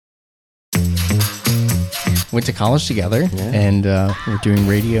went to college together, and we're doing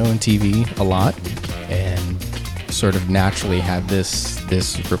radio and TV a lot, and sort of naturally had this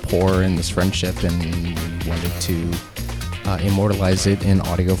rapport and this friendship, and we wanted to immortalize it in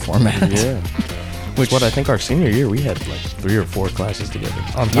audio format. Yeah. Which what I think our senior year we had like 3 or 4 classes together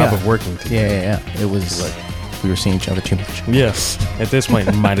on top of working together. Yeah. It was like we were seeing each other too much. Yes. At this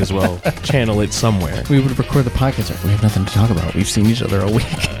point, might as well channel it somewhere. We would record the podcast. Like, we have nothing to talk about. We've seen each other all week.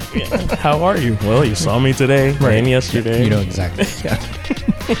 How are you? Well, you saw me today and yesterday. You know exactly. Yeah.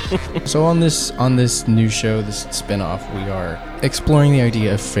 So on this new show, this spinoff, we are exploring the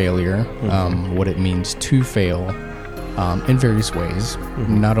idea of failure, what it means to fail, in various ways.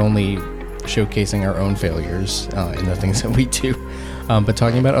 Not only showcasing our own failures in the things that we do, but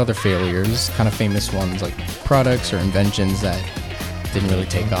talking about other failures, kind of famous ones like products or inventions that didn't really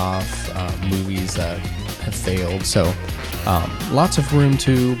take off, movies that have failed. So lots of room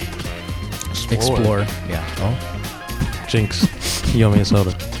to explore. Yeah. Oh, Jinx, you owe me a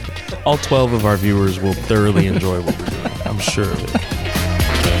soda. All 12 of our viewers will thoroughly enjoy what we're doing. I'm sure of it.